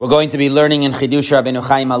We're going to be learning in Chidush Rabbeinu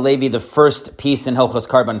Chaim Halevi the first piece in Hilchos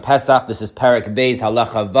Karban Pesach. This is Perek Beis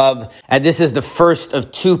Halacha Vav, and this is the first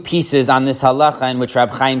of two pieces on this halacha in which Rab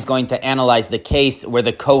Chaim is going to analyze the case where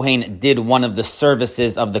the Kohen did one of the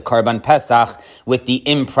services of the Karban Pesach with the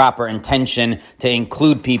improper intention to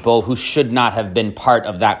include people who should not have been part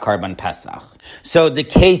of that Karban Pesach. So the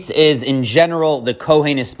case is, in general, the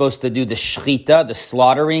Kohen is supposed to do the shchita, the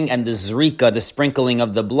slaughtering, and the zrika, the sprinkling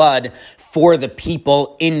of the blood, for the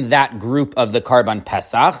people in that group of the Karban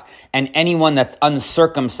Pesach, and anyone that's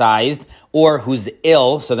uncircumcised or who's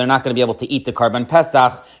ill, so they're not going to be able to eat the Karban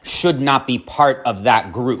Pesach, should not be part of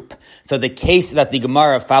that group. So the case that the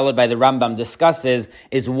Gemara, followed by the Rambam, discusses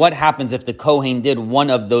is what happens if the Kohen did one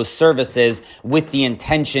of those services with the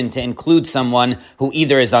intention to include someone who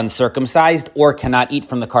either is uncircumcised or cannot eat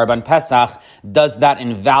from the Karban Pesach. Does that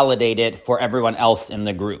invalidate it for everyone else in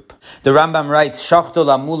the group? The Rambam writes, Shachto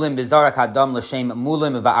lamulim bizarak hadam l'shem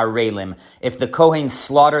mulim va'arelim. If the Kohen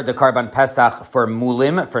slaughtered the Karban Pesach for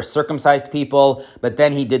mulim, for circumcised people, but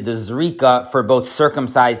then he did the zrika for both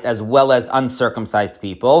circumcised as well as uncircumcised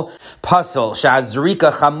people, Pasol,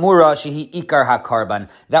 sha'azrika chamura shehi ikar hakarban.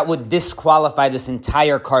 That would disqualify this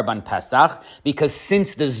entire Karban Pesach, because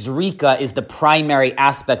since the zrika is the primary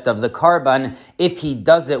aspect of the Karban, if he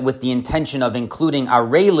does it with the intention of including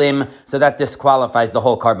arelim, so that disqualifies the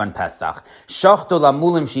whole Karban Pesach. Shachto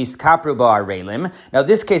lamulim she'iskapru ba'arelim. Now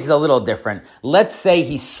this case is a little different. Let's say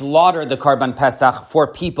he slaughtered the Karban Pesach for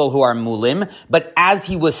people who are mulim, but as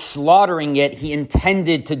he was slaughtering it, he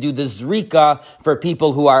intended to do the zrika for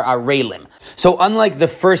people who are arelim. So unlike the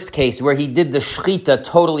first case where he did the shchita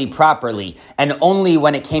totally properly, and only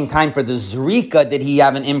when it came time for the zrika did he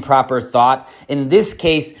have an improper thought, in this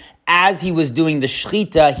case, as he was doing the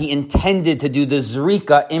shchita, he intended to do the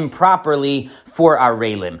zrika improperly for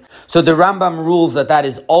arelim. So the Rambam rules that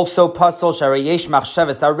is also pasol sharayesh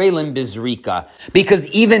machshavas arelim bizrika, because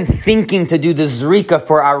even thinking to do the zrika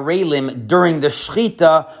for arelim during the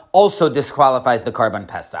shchita also disqualifies the Karban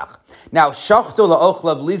Pesach. Now, shachto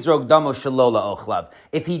la'ochlav lizrog damo shelo la'ochlav.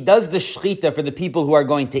 If he does the shchita for the people who are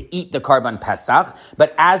going to eat the Karban Pesach,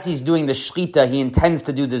 but as he's doing the shchita, he intends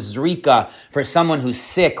to do the zrika for someone who's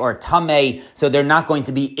sick or tamei, so they're not going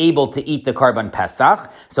to be able to eat the Karban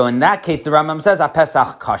Pesach. So in that case, the Rambam says,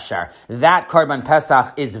 a-pesach kosher. That Karban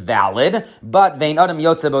Pesach is valid, but vein adam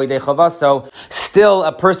yotze bo'idei chavaso, still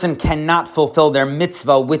a person cannot fulfill their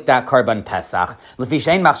mitzvah with that Karban Pesach. Lefi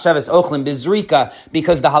she'ein machshavas ochlim bizrika,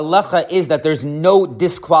 because the halacha is that there's no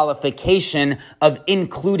disqualification of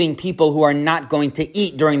including people who are not going to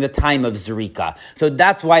eat during the time of zrika. So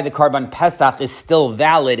that's why the Karban Pesach is still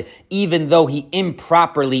valid, even though he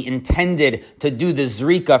improperly intended to do the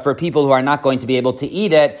zrika for people who are not going to be able to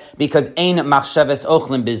eat it, because ein machshavas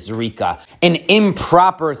ochlim bizrika. An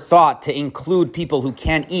improper thought to include people who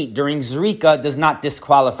can't eat during zrika does not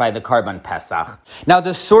disqualify the Karban Pesach. Now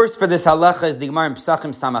the source for this halacha is the Gemara in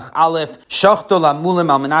Pesachim Samach Aleph, Shachto lamulim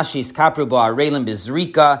al menashis kapru ba'arelim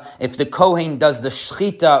bizrika. If the Kohen does the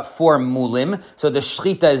shchita for mulim, so the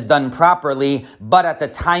shchita is done properly, but at the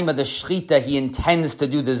time of the shchita he intends to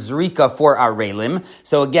do the zrika for arelim.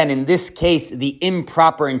 So again, in this case, the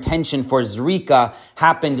improper intention for zrika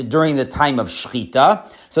happened during the time of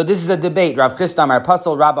shchita. So this is a debate. Rav Chisda Amar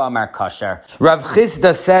Pasol, Rabba Amar Kasher. Rav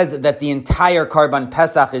Chisda says that the entire Karban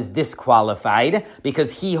Pesach is disqualified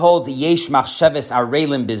because he holds yesh machshavas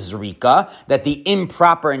arelim bizrika, that the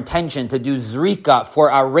improper intention to do zrika for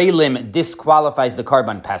arelim disqualifies the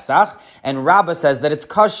Karban Pesach, and Rabba says that it's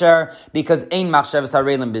kosher because ein machshavas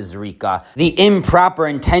arelim bizrika. The improper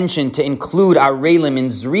intention to include arelim in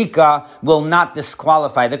zrika will not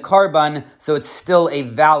disqualify the Karban, so it's still a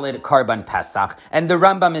valid Karban Pesach. And the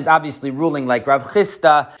Rambam is obviously ruling like Rav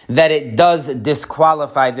Chisda that it does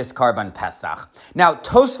disqualify this Karban Pesach. Now,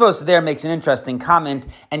 Tosfos there makes an interesting comment,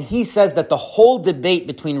 and he says that the whole debate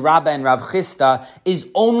between Rabba and Rav Chisda is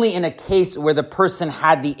only in a case where the person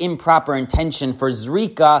had the improper intention for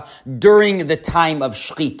zrika during the time of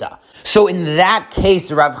shchita. So in that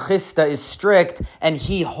case, Rav Chisda is strict, and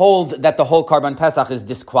he holds that the whole Karban Pesach is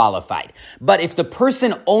disqualified. But if the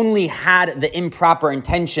person only had the improper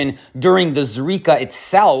intention during the zrika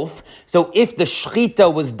itself, so if the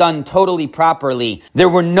shchita was done totally properly, there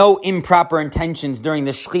were no improper intentions during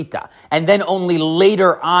the shchita, and then only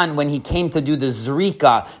later on when he came to do the zrika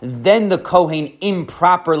Zrika, then the Kohen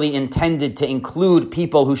improperly intended to include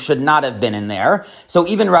people who should not have been in there. So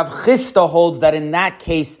even Rav Chisda holds that in that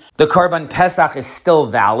case, the Karban Pesach is still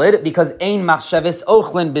valid because Ein Machshavas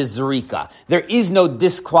Ochlin Bizrika. There is no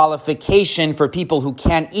disqualification for people who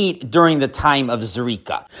can't eat during the time of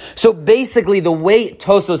Zrika. So basically, the way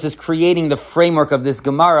Tosos is creating the framework of this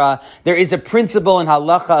Gemara, there is a principle in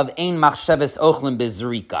halacha of Ein Machshavas Ochlin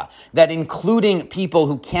Bizrika, that including people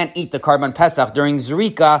who can't eat the Karban Pesach during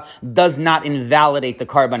Zrika does not invalidate the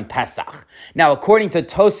Karban Pesach. Now, according to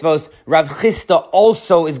Tosfos, Rav Chisda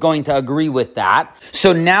also is going to agree with that.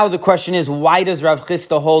 So now the question is, why does Rav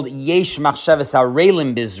Chisda hold Yesh Machshavas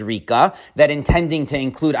Arelim Bizrika, that intending to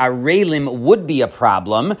include Arelim would be a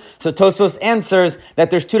problem? So Tosfos answers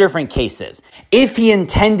that there's two different cases. If he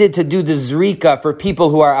intended to do the Zrika for people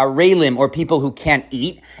who are Arelim or people who can't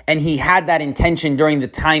eat, and he had that intention during the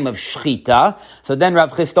time of Shchita, so then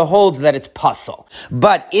Rav Chisda holds that it's pasul.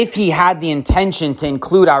 But if he had the intention to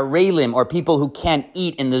include Arelim or people who can't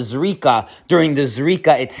eat in the Zrika during the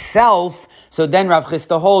Zrika itself, so then Rav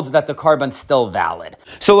Chisda holds that the Karban's still valid.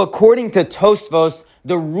 So according to Tosfos,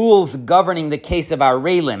 the rules governing the case of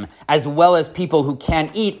Arelim, as well as people who can't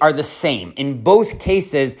eat, are the same. In both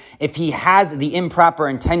cases, if he has the improper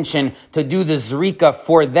intention to do the Zrika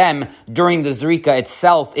for them during the Zrika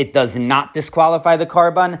itself, it does not disqualify the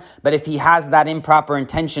Karban. But if he has that improper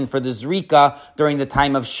intention for the Zrika during the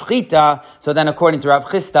time of Shchita, so then according to Rav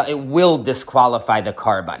Chisda, it will disqualify the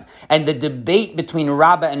Karban. And the debate between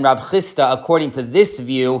Rabbah and Rav Chisda, according to this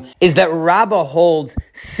view, is that Rabbah holds,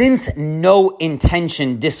 since no intention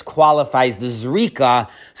disqualifies the Zrika,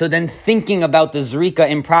 so then thinking about the Zrika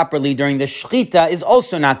improperly during the Shchita is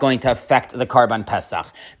also not going to affect the Karban Pesach.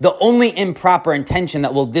 The only improper intention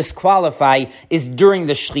that will disqualify is during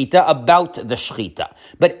the Shchita, about the Shchita.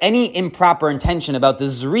 But any improper intention about the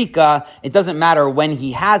Zrika, it doesn't matter when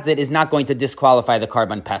he has it, is not going to disqualify the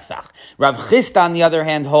Karban Pesach. Rav Chisda, on the other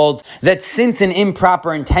hand, holds that since an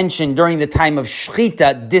improper intention during the time of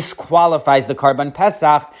Shchita disqualifies the Karban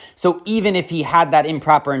Pesach, so even if he had that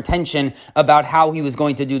improper intention about how he was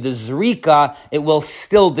going to do the Zrika, it will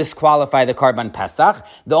still disqualify the Karban Pesach.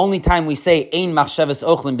 The only time we say Ein Machshavas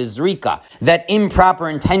Ochlin Bizrika, that improper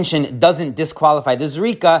intention doesn't disqualify the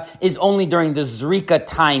Zrika, is only during the Zrika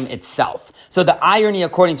time itself. So the irony,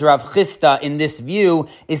 according to Rav Chisda, in this view,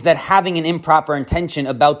 is that having an improper intention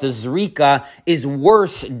about the Zrika is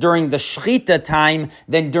worse during the Shchita time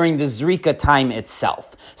than during the Zrika time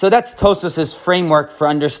itself. So that's Tosos's framework for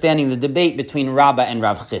understanding the debate between Rabbah and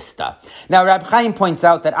Rav Chisda. Now, Rab Chaim points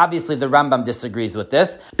out that obviously the Rambam disagrees with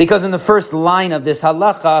this, because in the first line of this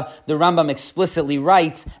halacha, the Rambam explicitly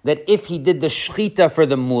writes that if he did the Shchita for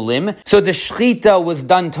the Mulim, so the Shchita was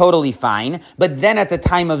done totally fine, but then at the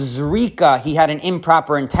time of Zrika, he had an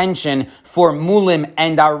improper intention for Mulim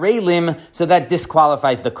and Arelim, so that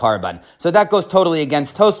disqualifies the Karban. So that goes totally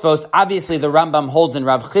against Tosfos. Obviously, the Rambam holds in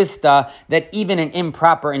Rav Chisda that even an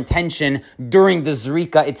improper intention during the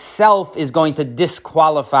Zrika itself is going to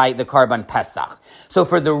disqualify the Karban Pesach. So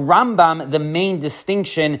for the Rambam, the main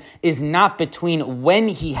distinction is not between when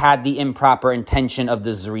he had the improper intention of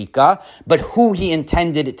the Zrika, but who he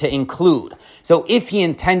intended to include. So if he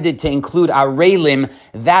intended to include Arelim,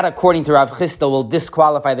 that according to Rav Chisda will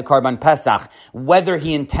disqualify the Karban Pesach, whether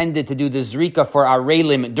he intended to do the Zrika for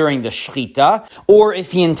Arelim during the Shchita, or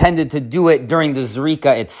if he intended to do it during the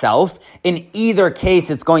Zrika itself. In either case,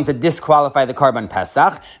 it's going to disqualify the Karban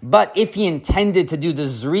Pesach. But if he intended to do the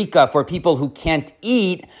Zrika for people who can't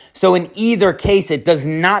eat, so in either case, it does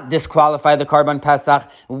not disqualify the Karban Pesach,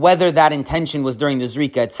 whether that intention was during the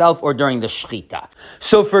Zrika itself or during the Shchita.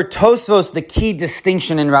 So for Tosfos, the key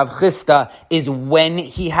distinction in Rav Chisda is when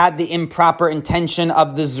he had the improper intention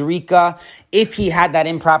of the Zrika. If he had that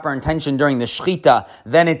improper intention during the Shchita,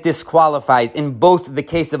 then it disqualifies in both the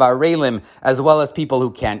case of Arelim as well as people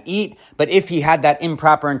who can't eat. But if he had that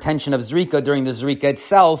improper intention of Zrika during the Zrika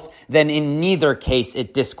itself, then in neither case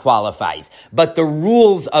it disqualifies. But the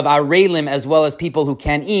rules of Arelim as well as people who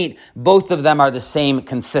can't eat, both of them are the same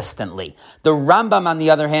consistently. The Rambam, on the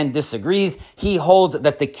other hand, disagrees. He holds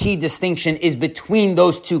that the key distinction is between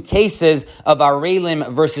those two cases of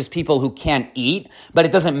Arelim versus people who can't eat, but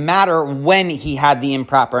it doesn't matter when he had the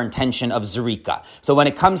improper intention of Zrika. So when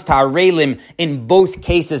it comes to Arelim, in both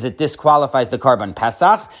cases it disqualifies the Karban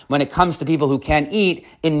Pesach. When it comes to people who can't eat,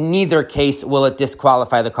 in neither case will it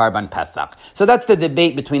disqualify the Karban Pesach. So that's the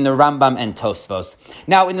debate between the Rambam and Tosfos.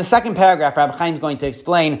 Now, in the second paragraph, Rabbi Chaim is going to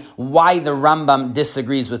explain why the Rambam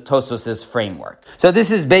disagrees with Tosfos' framework. So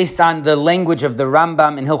this is based on the language of the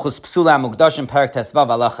Rambam in Hilchos Psula Mukdashim Perek Tesvav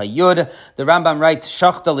Halacha Yud. The Rambam writes,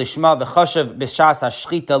 Shachta lishma v'choshev b'shas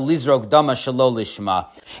hashchita lizrok dama behema shelo lishma.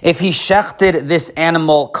 If he shechted this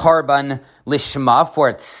animal karban lishma, for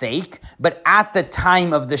its sake, but at the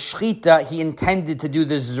time of the shechita, he intended to do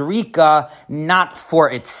the zrika not for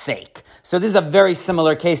its sake. So this is a very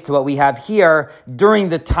similar case to what we have here. During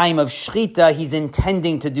the time of shechita, he's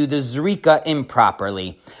intending to do the zrika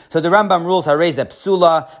improperly. So the Rambam rules hareze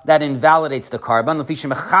psula, that invalidates the karban,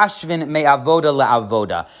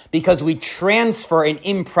 because we transfer an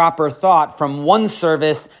improper thought from one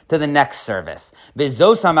service to the next service.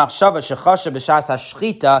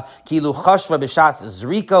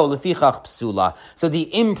 So the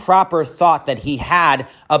improper thought that he had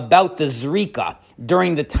about the zrika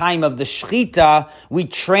during the time of the shechita, we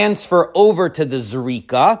transfer over to the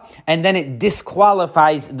zrika, and then it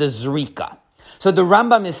disqualifies the zrika. So the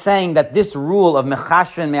Rambam is saying that this rule of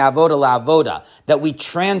mechashrin me'avoda la'avoda, that we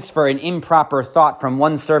transfer an improper thought from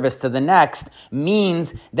one service to the next,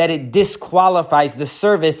 means that it disqualifies the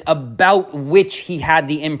service about which he had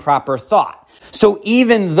the improper thought. So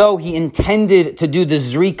even though he intended to do the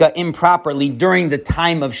zrika improperly during the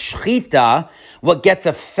time of shechita, what gets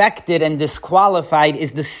affected and disqualified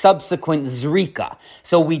is the subsequent zrika.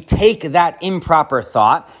 So we take that improper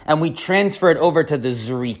thought and we transfer it over to the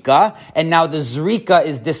zrika, and now the zrika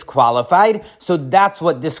is disqualified, so that's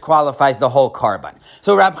what disqualifies the whole karban.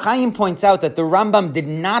 So Rab Chaim points out that the Rambam did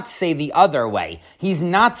not say the other way. He's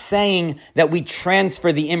not saying that we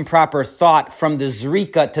transfer the improper thought from the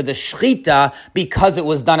zrika to the shechita because it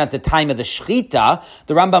was done at the time of the shechita.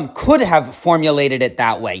 The Rambam could have formulated it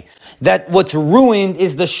that way, that what's ruined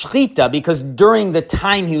is the shechita, because during the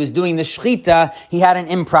time he was doing the shechita, he had an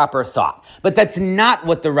improper thought. But that's not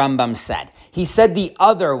what the Rambam said. He said the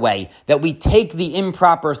other way, that we take the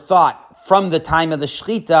improper thought from the time of the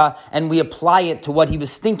shechita, and we apply it to what he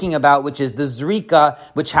was thinking about, which is the zrika,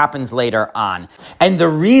 which happens later on. And the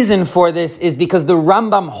reason for this is because the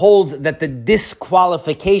Rambam holds that the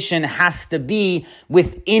disqualification has to be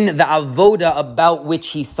within the avoda about which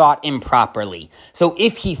he thought improperly. So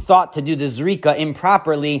if he thought to do the zrika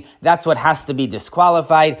improperly, that's what has to be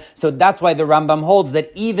disqualified. So that's why the Rambam holds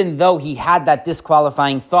that even though he had that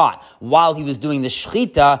disqualifying thought while he was doing the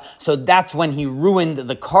shechita, so that's when he ruined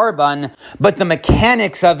the karban. But the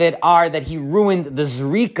mechanics of it are that he ruined the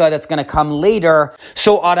zrika that's going to come later,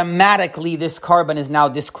 so automatically this karban is now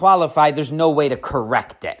disqualified. There's no way to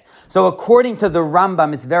correct it. So according to the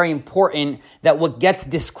Rambam, it's very important that what gets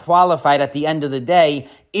disqualified at the end of the day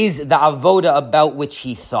is the avoda about which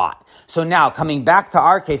he thought. So now, coming back to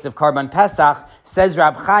our case of Karban Pesach, says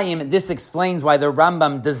Rab Chaim, this explains why the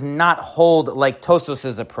Rambam does not hold like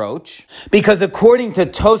Tosfos' approach. Because according to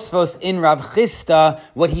Tosfos in Rav Chisda,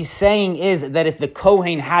 what he's saying is that if the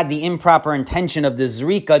Kohen had the improper intention of the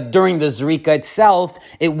Zrika during the Zrika itself,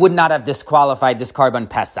 it would not have disqualified this Karban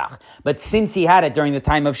Pesach. But since he had it during the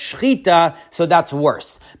time of Shechita, so that's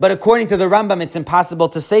worse. But according to the Rambam, it's impossible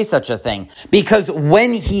to say such a thing. Because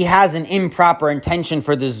when he has an improper intention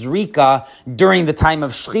for the Zrika during the time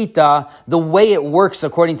of Shechita, the way it works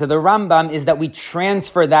according to the Rambam is that we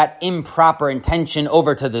transfer that improper intention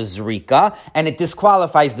over to the Zrika, and it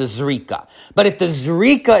disqualifies the Zrika. But if the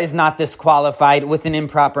Zrika is not disqualified with an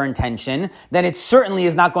improper intention, then it certainly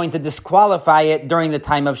is not going to disqualify it during the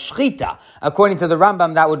time of Shechita. According to the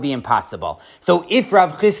Rambam, that would be impossible. So if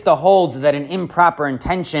Rav Chisda holds that an improper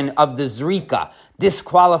intention of the Zrika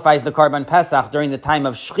disqualifies the Karban Pesach during the time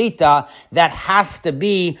of Shechita, that has to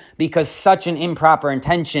be because such an improper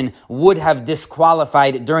intention would have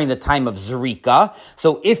disqualified during the time of Zrika.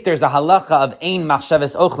 So if there's a halacha of Ein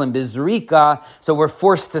Machshavas Ochlin Bizrika, so we're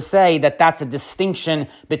forced to say that that's a distinction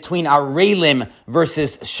between Arelim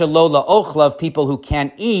versus Shalola Ochla, of people who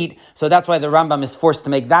can't eat. So that's why the Rambam is forced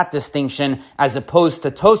to make that distinction, as opposed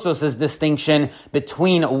to Tosfos' distinction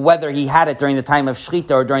between whether he had it during the time of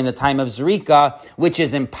Shechita or during the time of Zrika, which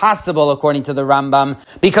is impossible according to the Rambam,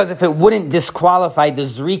 because if it wouldn't disqualify the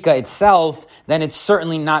Zrika itself, then it's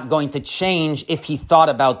certainly not going to change if he thought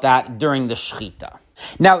about that during the Shechita.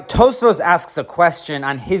 Now, Tosfos asks a question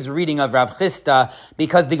on his reading of Rav Chisda,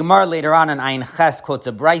 because the Gemara later on in Ayin Ches quotes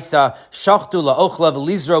a brisa, Shachtu la'ochlav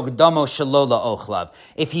lizrog damo shelo la'ochlav.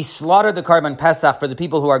 If he slaughtered the Karban Pesach for the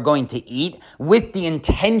people who are going to eat, with the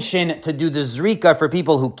intention to do the Zrika for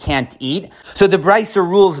people who can't eat, so the brisa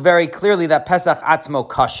rules very clearly that Pesach atzmo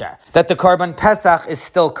kosher, that the Karban Pesach is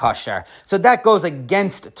still kosher. So that goes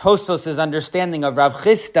against Tosfos' understanding of Rav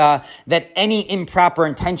Chisda, that any improper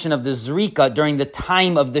intention of the Zrika during the time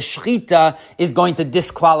time of the Shechita is going to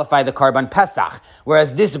disqualify the Karban Pesach.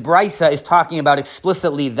 Whereas this Brisa is talking about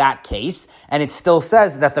explicitly that case, and it still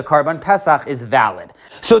says that the Karban Pesach is valid.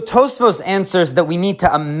 So Tosfos answers that we need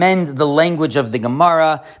to amend the language of the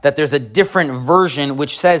Gemara, that there's a different version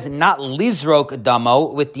which says not Lizrok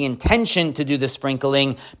Damo, with the intention to do the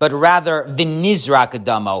sprinkling, but rather Vinizrak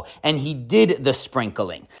Damo, and he did the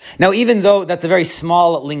sprinkling. Now, even though that's a very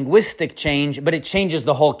small linguistic change, but it changes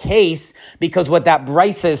the whole case, because what that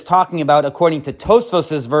Brisa is talking about, according to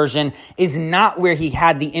Tosfos' version, is not where he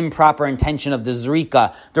had the improper intention of the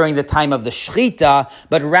Zrika during the time of the Shechita,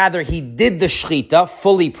 but rather he did the Shechita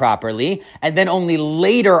fully properly, and then only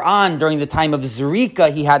later on during the time of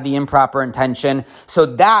Zrika he had the improper intention. So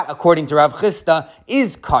that, according to Rav Chisda,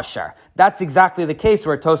 is kosher. That's exactly the case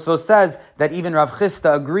where Tosfos says that even Rav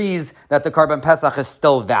Chisda agrees that the Karban Pesach is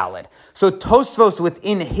still valid. So Tosfos,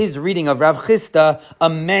 within his reading of Rav Chisda,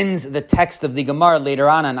 amends the text of the Gemara later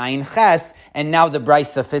on Ayin Ches, and now the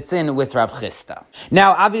Brisa fits in with Rav Chisda.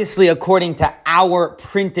 Now, obviously, according to our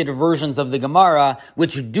printed versions of the Gemara,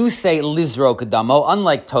 which do say Lizrok Damo,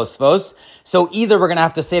 unlike Tosfos, so either we're going to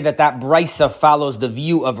have to say that Brisa follows the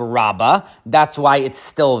view of Rabbah, that's why it's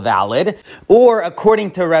still valid, or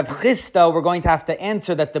according to Rav Chisda, we're going to have to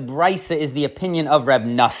answer that the Brisa is the opinion of Reb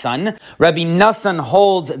Nassan. Rabbi Nassan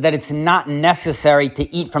holds that it's not necessary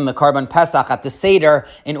to eat from the Karban Pesach at the Seder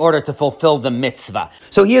in order to fulfill the mitzvah.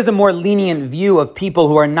 So he has a more lenient view of people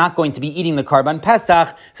who are not going to be eating the Karban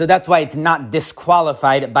Pesach, so that's why it's not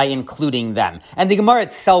disqualified by including them. And the Gemara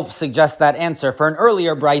itself suggests that answer for an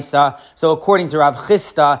earlier Brisa, so according to Rav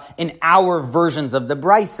Chisda, in our versions of the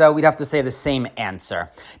Brisa, we'd have to say the same answer.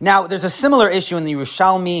 Now, there's a similar issue in the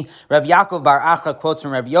Yerushalmi. Rav Yaakov Bar Acha quotes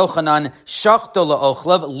from Rav Yochanan, Shachto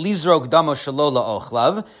la'ochlav, lizrok damo shelo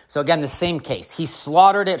la'ochlav. So again, the same case. He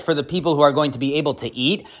slaughtered it for the people who are going to be able to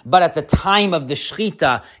eat, but at the time of the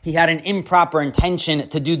Shechita, he had an improper intention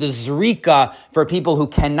to do the Zrika for people who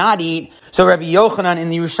cannot eat. So Rabbi Yochanan in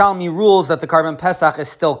the Yerushalmi rules that the Karban Pesach is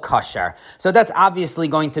still kosher. So that's obviously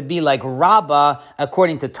going to be like Rabbah,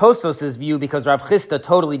 according to Tosfos' view, because Rav Chisda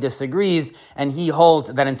totally disagrees, and he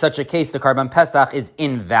holds that in such a case, the Karban Pesach is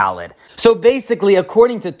invalid. So basically,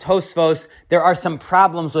 according to Tosfos, there are some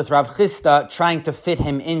problems with Rav Chisda trying to fit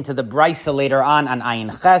him into the Brisa later on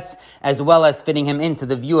Ayin Ches, as well as fitting him into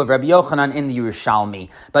the view of Rabbi Yochanan in the Yerushalmi.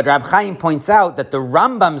 But Rab Chaim points out that the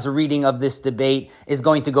Rambam's reading of this debate is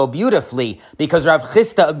going to go beautifully, because Rav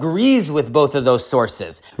Chisda agrees with both of those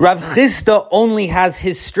sources. Rav Chisda only has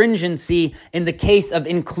his stringency in the case of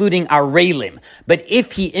including Arelim. But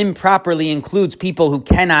if he improperly includes people who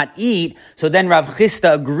cannot eat, so then Rav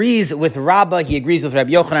Chisda agrees with Rabbah, he agrees with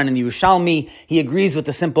Rabbi Yochanan in the Yerushalmi, he agrees with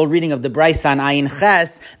the simple reading of the Brisa Ayin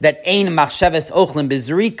Ches, that Ein Machsheves Ochlim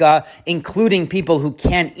Bezrika, including people who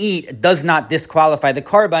can't eat, does not disqualify the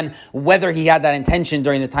Karban, whether he had that intention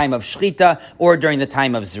during the time of Shechita or during the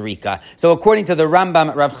time of Zrika. So according to the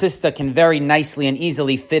Rambam, Rav Chisda can very nicely and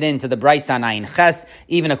easily fit into the Brisa Ayin Ches,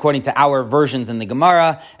 even according to our versions in the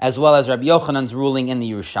Gemara, as well as Rabbi Yochanan's ruling in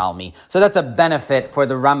the Yerushalmi. So that's a benefit for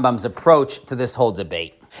the Rambam's approach to this whole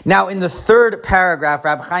debate. Now, in the third paragraph,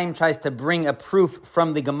 Rab Chaim tries to bring a proof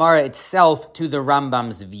from the Gemara itself to the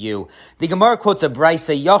Rambam's view. The Gemara quotes a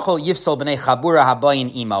Brisa, Yochol Yifsol B'nei Chabura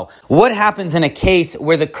Habayin Imo. What happens in a case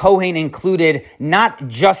where the Kohen included not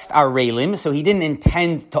just Arelim, so he didn't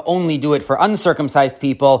intend to only do it for uncircumcised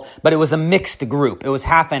people, but it was a mixed group. It was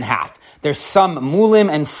half and half. There's some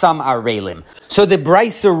mulim and some arelim. So the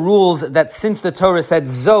Brisa rules that since the Torah said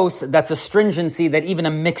zos, that's a stringency that even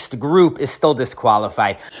a mixed group is still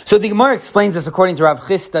disqualified. So the Gemara explains this according to Rav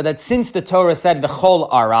Chisda, that since the Torah said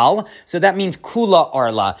v'chol aral, so that means kula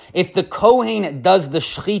arla. If the Kohen does the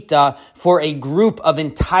shechita for a group of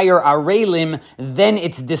entire arelim, then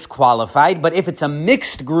it's disqualified. But if it's a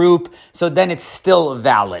mixed group, so then it's still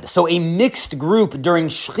valid. So a mixed group during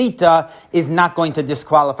shechita is not going to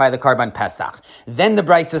disqualify the Karban Pesach. Then the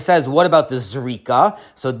Brisa says, what about the Zrika?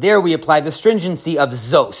 So there we apply the stringency of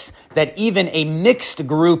Zos, that even a mixed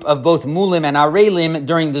group of both Mulim and Arelim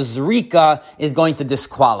during the Zrika is going to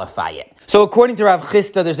disqualify it. So according to Rav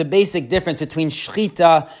Chisda, there's a basic difference between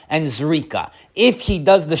Shechita and Zrika. If he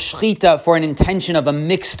does the Shechita for an intention of a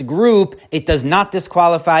mixed group, it does not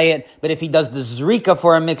disqualify it. But if he does the Zrika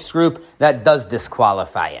for a mixed group, that does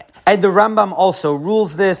disqualify it. And the Rambam also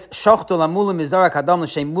rules this, Shachto la mulim izarak adam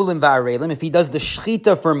l'shem mulim va'arelim, if he does the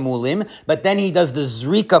Shechita for mulim, but then he does the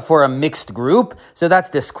Zrika for a mixed group, so that's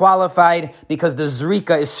disqualified because the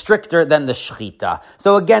Zrika is stricter than the Shechita.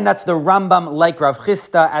 So again, that's the Rambam like Rav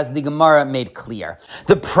Chisda, as the Gemara made clear.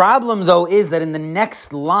 The problem though is that in the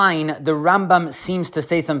next line, the Rambam Rambam seems to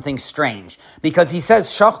say something strange, because he says,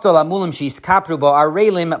 Shachtol amulim shiskapru bo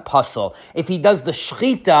arelim pasol. If he does the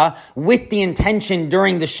shchita with the intention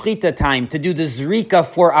during the shchita time to do the zrika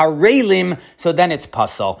for arelim, so then it's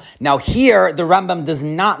pasol. Now here, the Rambam does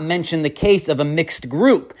not mention the case of a mixed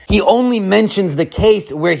group. He only mentions the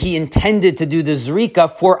case where he intended to do the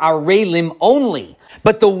zrika for arelim only.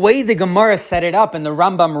 But the way the Gemara set it up and the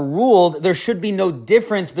Rambam ruled, there should be no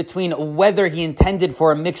difference between whether he intended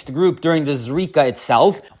for a mixed group during the Zrika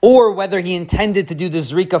itself, or whether he intended to do the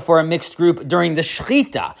Zrika for a mixed group during the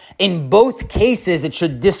Shechita. In both cases, it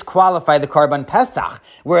should disqualify the Karban Pesach,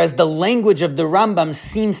 whereas the language of the Rambam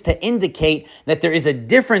seems to indicate that there is a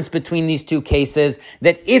difference between these two cases,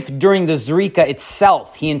 that if during the Zrika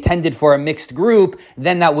itself he intended for a mixed group,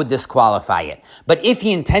 then that would disqualify it. But if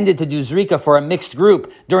he intended to do Zrika for a mixed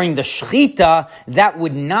group during the Shechita, that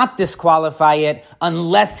would not disqualify it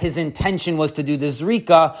unless his intention was to do the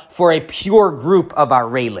Zrika for a pure group of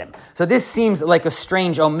Arelim. So this seems like a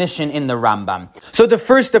strange omission in the Rambam. So the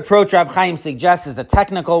first approach Rab Chaim suggests is a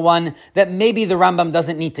technical one, that maybe the Rambam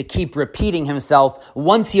doesn't need to keep repeating himself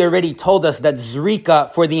once he already told us that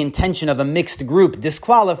Zrika for the intention of a mixed group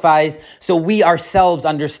disqualifies, so we ourselves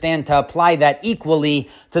understand to apply that equally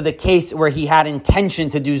to the case where he had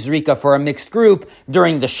intention to do Zrika for a mixed group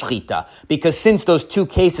during the Shechita. Because since those two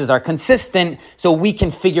cases are consistent, so we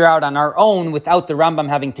can figure out on our own, without the Rambam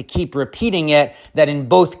having to keep repeating it, that in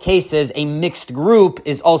both cases a mixed group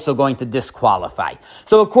is also going to disqualify.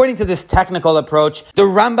 So according to this technical approach, the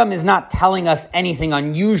Rambam is not telling us anything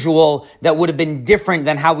unusual that would have been different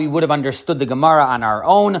than how we would have understood the Gemara on our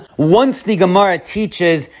own. Once the Gemara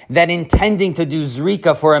teaches that intending to do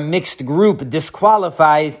Zrika for a mixed group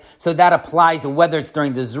disqualifies, so that applies whether it's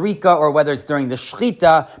during the Zrika or whether it's during the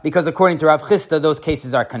Shechita, because according to Rav Chisda, those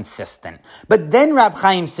cases are consistent. But then Rab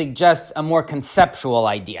Chaim suggests a more conceptual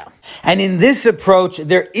idea. And in this approach,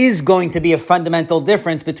 there is going to be a fundamental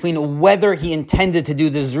difference between whether he intended to do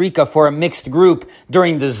the Zrika for a mixed group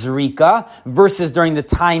during the Zrika versus during the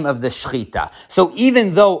time of the Shechita. So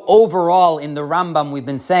even though overall in the Rambam we've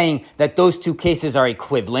been saying that those two cases are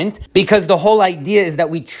equivalent, because the whole idea is that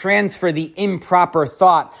we transfer the improper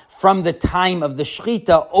thought from the time of the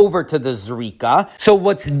Shechita over to the Zrika. So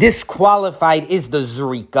what's disqualified is the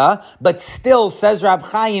Zrika, but still, says Rab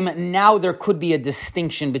Chaim, now there could be a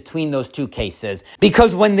distinction between those two cases.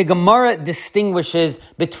 Because when the Gemara distinguishes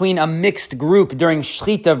between a mixed group during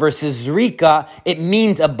Shechita versus Zrika, it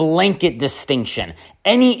means a blanket distinction.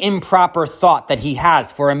 Any improper thought that he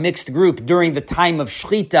has for a mixed group during the time of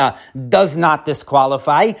Shechita does not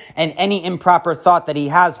disqualify, and any improper thought that he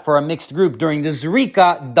has for a mixed group during the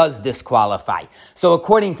Zrika does disqualify. So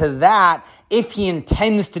according to that, if he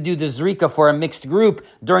intends to do the Zrika for a mixed group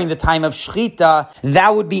during the time of Shechita,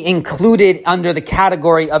 that would be included under the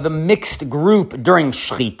category of a mixed group during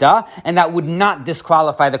Shechita, and that would not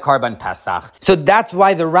disqualify the Karban Pesach. So that's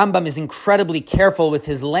why the Rambam is incredibly careful with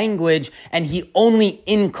his language, and he only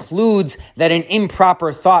includes that an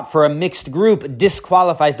improper thought for a mixed group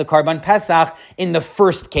disqualifies the Karban Pesach in the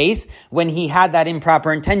first case, when he had that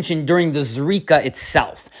improper intention during the Zrika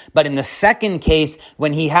itself. But in the second case,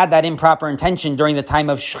 when he had that improper intention during the time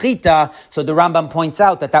of Shechita, so the Rambam points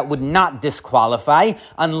out that that would not disqualify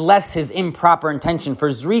unless his improper intention for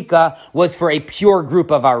Zrika was for a pure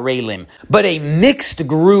group of Arelim. But a mixed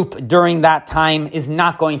group during that time is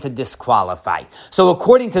not going to disqualify. So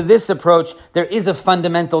according to this approach, there is a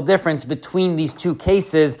fundamental difference between these two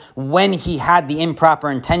cases when he had the improper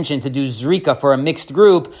intention to do Zrika for a mixed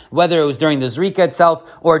group, whether it was during the Zrika itself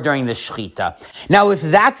or during the Shechita. Now, if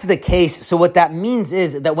that's the case, so what that means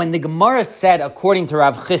is that when the Gemara said, according to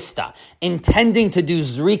Rav Chisda, intending to do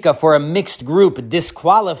Zrika for a mixed group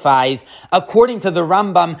disqualifies, according to the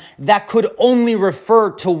Rambam, that could only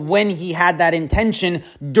refer to when he had that intention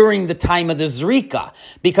during the time of the Zrika.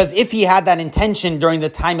 Because if he had that intention during the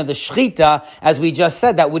time of the Shechita, as we just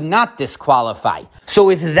said, that would not disqualify. So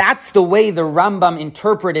if that's the way the Rambam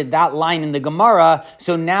interpreted that line in the Gemara,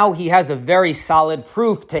 so now he has a very solid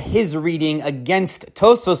proof to his reading against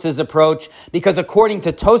Tosfos' approach, because according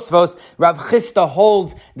to Tosfos, Rav Chisda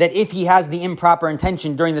holds that if he has the improper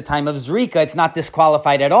intention during the time of Zrika, it's not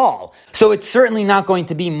disqualified at all. So it's certainly not going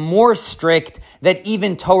to be more strict that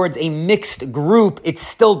even towards a mixed group, it's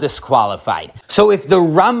still disqualified. So if the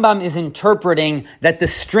Rambam is interpreting that the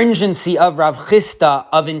stringency of Rav Chisda Chisda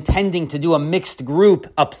of intending to do a mixed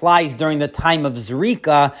group applies during the time of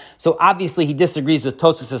Zrika. So obviously he disagrees with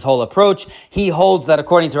Tosfos' whole approach. He holds that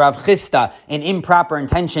according to Rav Chisda, an improper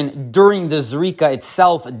intention during the Zrika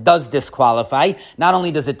itself does disqualify. Not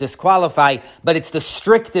only does it disqualify, but it's the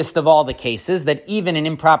strictest of all the cases that even an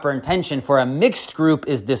improper intention for a mixed group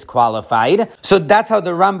is disqualified. So that's how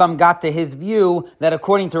the Rambam got to his view that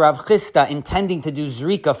according to Rav Chisda, intending to do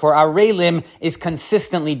Zrika for Arelim is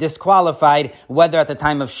consistently disqualified, whether at the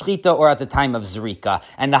time of Shchita or at the time of Zrika.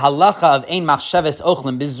 And the halacha of Ein Machsheves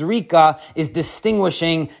Ochlim Bizrika is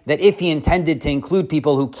distinguishing that if he intended to include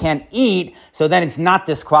people who can't eat, so then it's not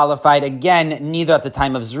disqualified, again, neither at the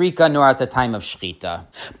time of Zrika nor at the time of Shchita.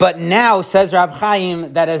 But now, says Rab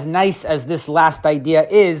Chaim, that as nice as this last idea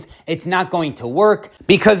is, it's not going to work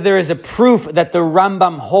because there is a proof that the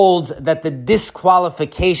Rambam holds that the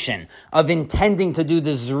disqualification of intending to do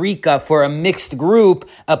the Zrika for a mixed group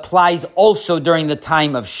applies also during the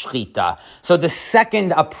time of Shchita. So the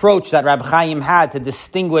second approach that Rab Chaim had to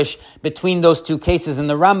distinguish between those two cases in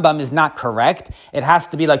the Rambam is not correct. It has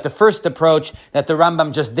to be like the first approach, that the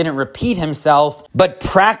Rambam just didn't repeat himself, but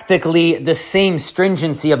practically the same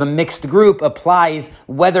stringency of a mixed group applies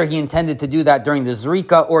whether he intended to do that during the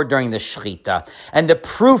Zrika or during the Shchita. And the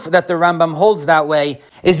proof that the Rambam holds that way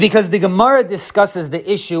is because the Gemara discusses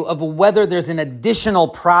the issue of whether there's an additional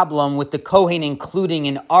problem with the Kohen including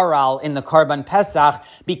an Aral in the Karban Pesach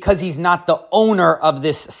because he's not the owner of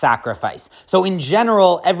this sacrifice. So in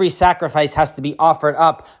general, every sacrifice has to be offered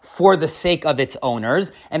up for the sake of its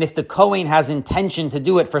owners. And if the Kohen has intention to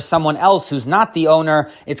do it for someone else who's not the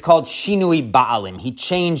owner, it's called Shinui Ba'alim. He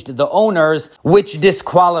changed the owners, which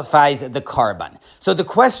disqualifies the Karban. So the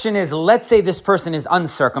question is, let's say this person is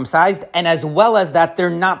uncircumcised, and as well as that, they're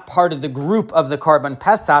not part of the group of the Karban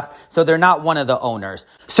Pesach, so they're not one of the owners.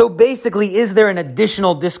 So basically, is there an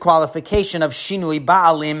additional disqualification of Shinui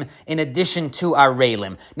Ba'alim in addition to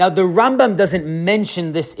Arelim? Now, the Rambam doesn't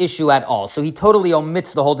mention this issue at all, so he totally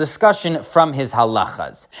omits the whole discussion from his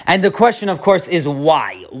halachas. And the question, of course, is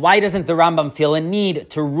why? Why doesn't the Rambam feel a need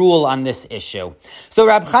to rule on this issue? So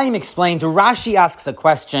Rab Chaim explains, Rashi asks a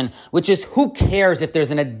question, which is, who cares if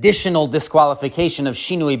there's an additional disqualification of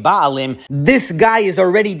Shinui Ba'alim? This guy is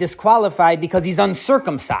already disqualified because he's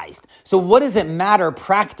uncircumcised. So what does it matter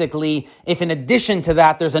practically if in addition to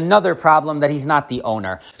that there's another problem that he's not the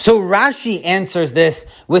owner? So Rashi answers this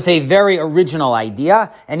with a very original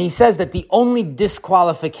idea, and he says that the only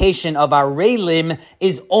disqualification of Arelim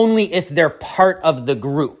is only if they're part of the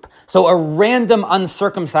group. So a random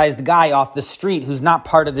uncircumcised guy off the street who's not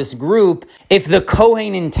part of this group, if the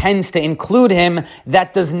Kohen intends to include him,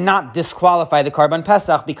 that does not disqualify the Karban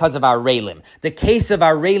Pesach because of Arelim. The case of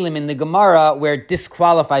Arelim in the Gemara where it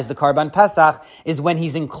disqualifies the Karban Pesach is when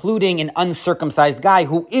he's including an uncircumcised guy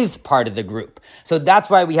who is part of the group. So that's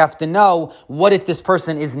why we have to know, what if this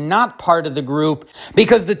person is not part of the group?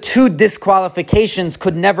 Because the two disqualifications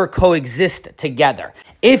could never coexist together.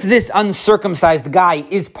 If this uncircumcised guy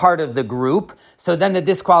is part of the group, so then the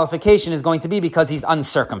disqualification is going to be because he's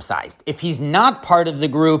uncircumcised. If he's not part of the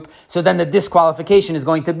group, so then the disqualification is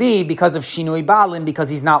going to be because of Shinui Ba'alim, because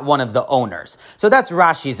he's not one of the owners. So that's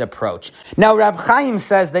Rashi's approach. Now, Rab Chaim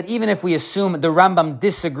says that even if we assume the Rambam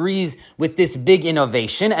disagrees with this big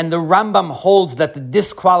innovation, and the Rambam holds that the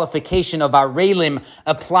disqualification of Arelim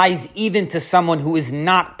applies even to someone who is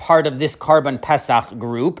not part of this Karban Pesach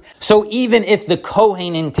group, so even if the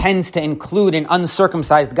Kohen intends to include an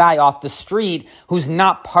uncircumcised guy off the street who's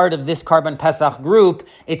not part of this Karban Pesach group,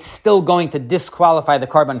 it's still going to disqualify the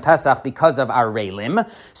Karban Pesach because of Arelim.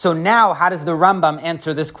 So now, how does the Rambam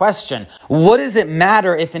answer this question? What does it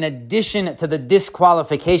matter if in addition to the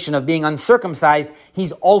disqualification of being uncircumcised,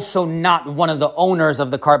 he's also not one of the owners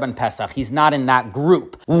of the Karban Pesach? He's not in that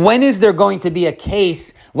group. When is there going to be a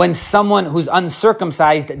case when someone who's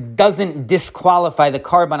uncircumcised doesn't disqualify the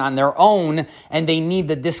Karban on their own, and they need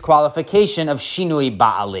the disqualification of Shinui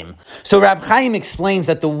Ba'alim? So Rab Chaim explains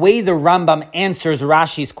that the way the Rambam answers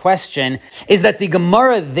Rashi's question is that the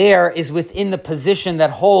Gemara there is within the position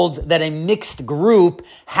that holds that a mixed group,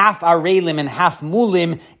 half Arelim and half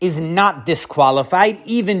Mulim, is not disqualified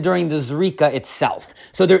even during the Zrika itself.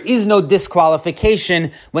 So there is no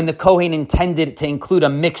disqualification when the Kohen intended to include a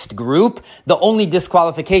mixed group. The only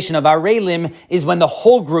disqualification of Arelim is when the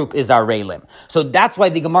whole group is Arelim. So that's why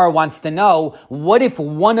the Gemara wants to know, what if if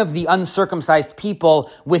one of the uncircumcised people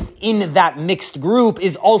within that mixed group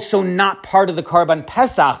is also not part of the Karban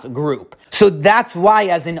Pesach group. So that's why,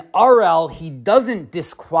 as an Arel, he doesn't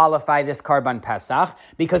disqualify this Karban Pesach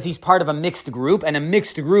because he's part of a mixed group, and a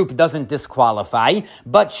mixed group doesn't disqualify.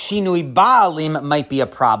 But Shinui Ba'alim might be a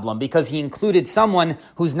problem because he included someone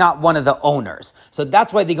who's not one of the owners. So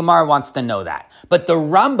that's why the Gemara wants to know that. But the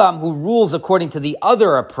Rambam, who rules according to the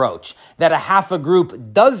other approach, that a half a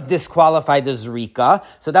group does disqualify the Zrika,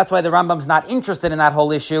 so that's why the Rambam's not interested in that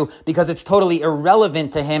whole issue, because it's totally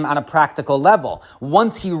irrelevant to him on a practical level.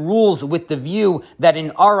 Once he rules with the view that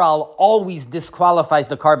an Aral always disqualifies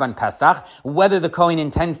the Karban Pesach, whether the Kohen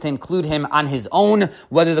intends to include him on his own,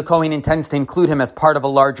 whether the Kohen intends to include him as part of a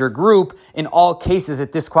larger group, in all cases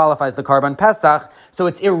it disqualifies the Karban Pesach, so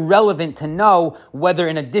it's irrelevant to know whether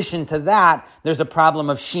in addition to that, there's a problem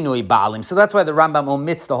of Shinui Ba'alim. So that's why the Rambam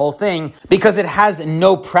omits the whole thing, because it has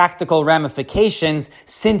no practical ramifications,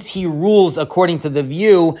 since he rules according to the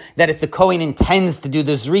view that if the Kohen intends to do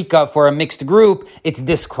the Zrika for a mixed group, it's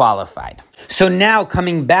disqualified. So now,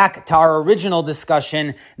 coming back to our original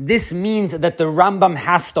discussion, this means that the Rambam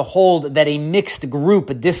has to hold that a mixed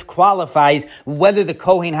group disqualifies whether the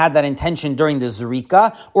Kohen had that intention during the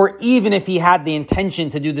Zrika, or even if he had the intention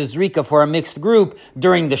to do the Zrika for a mixed group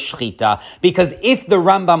during the Shechita. Because if the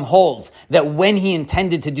Rambam holds that when he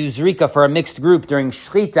intended to do Zrika for a mixed group during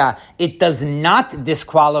Shechita, it does not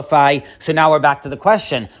disqualify, so now we're back to the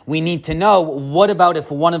question. We need to know, what about if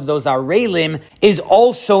one of those Arelim is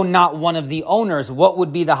also not one of the owners? What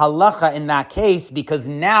would be the halacha in that case? Because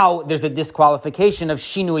now there's a disqualification of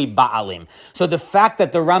Shinui Ba'alim. So the fact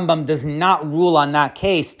that the Rambam does not rule on that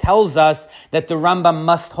case tells us that the Rambam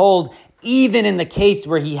must hold even in the case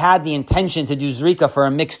where he had the intention to do Zrika for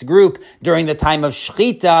a mixed group during the time of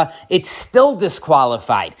Shechita, it's still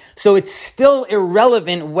disqualified. So it's still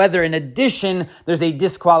irrelevant whether in addition there's a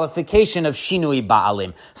disqualification of Shinui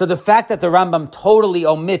Ba'alim. So the fact that the Rambam totally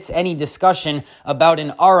omits any discussion about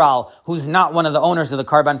an Aral who's not one of the owners of the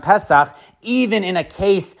Karban Pesach, even in a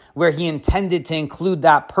case where he intended to include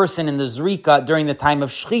that person in the Zrika during the time of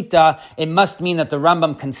Shechita, it must mean that the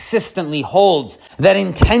Rambam consistently holds that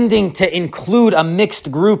intending to include a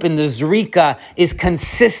mixed group in the Zrika is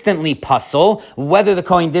consistently puzzle, whether the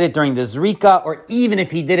Kohen did it during the Zrika or even if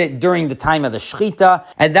he did it during the time of the Shechita.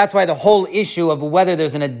 And that's why the whole issue of whether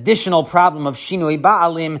there's an additional problem of Shinui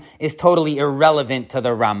Ba'alim is totally irrelevant to the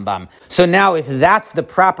Rambam. So now, if that's the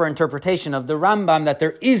proper interpretation of the Rambam, that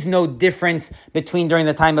there is no difference between during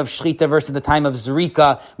the time of Shechita versus the time of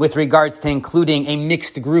Zrika with regards to including a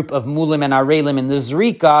mixed group of Mulim and Arelim in the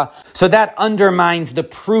Zrika, so that undermines the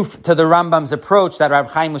proof to the Rambam's approach that Rab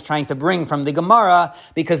Chaim was trying to bring from the Gemara,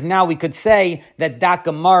 because now we could say that that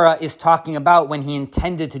Gemara is talking about when he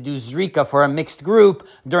intended to do Zrika for a mixed group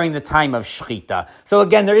during the time of Shechita. So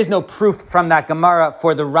again, there is no proof from that Gemara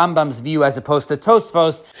for the Rambam's view as opposed to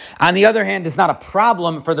Tosfos. On the other hand, it's not a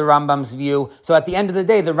problem for the Rambam's view. So at the end of the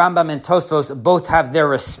day, the Rambam and Tosfos both have their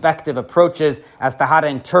respective approaches as to how to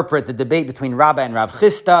interpret the debate between Rabbah and Rav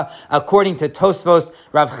Chisda. According to Tosfos,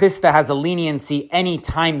 Rav Chisda has a leniency any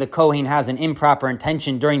time the Kohen has an improper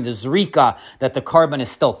intention during the Zrika that the Karban is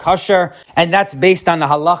still kosher, and that's based on the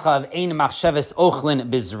halacha of Ein Machsheves Ochlin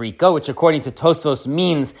Bizrika, which according to Tosfos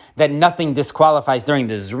means that nothing disqualifies during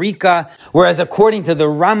the Zrika, whereas according to the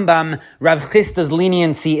Rambam, Rav Chisda's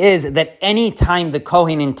leniency is that any time the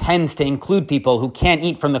Kohen intends to include people who can't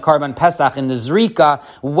eat from the Karban Pesach in the Zrika,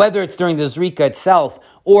 whether it's during the Zrika itself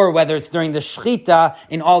or whether it's during the Shechita,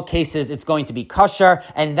 in all cases it's going to be kosher,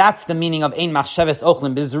 and that's the meaning of Ein Machsheves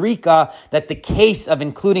Ochlin Bizrika, that the case of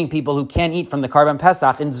including people who can't eat from the Karban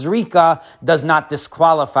Pesach in Zrika does not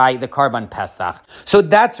disqualify the Karban Pesach. So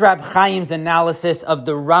that's Rab Chaim's analysis of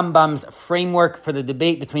the Rambam's framework for the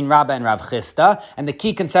debate between Rabbah and Rav Chisda, and the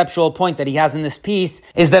key conceptual point that he has in this piece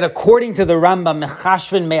is that according to the Rambam,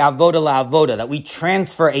 mechashvin me'avoda la'avoda, that we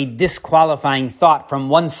transfer a disqualifying thought from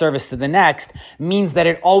one service to the next, means that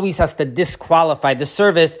it always has to disqualify the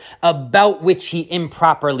service about which he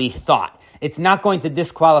improperly thought. It's not going to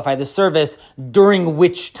disqualify the service during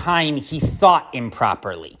which time he thought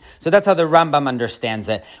improperly. So that's how the Rambam understands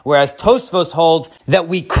it. Whereas Tosfos holds that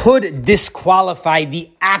we could disqualify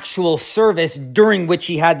the actual service during which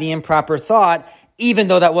he had the improper thought, even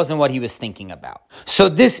though that wasn't what he was thinking about. So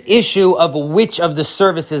this issue of which of the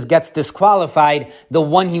services gets disqualified, the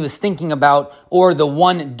one he was thinking about or the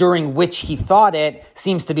one during which he thought it,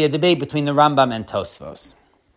 seems to be a debate between the Rambam and Tosfos.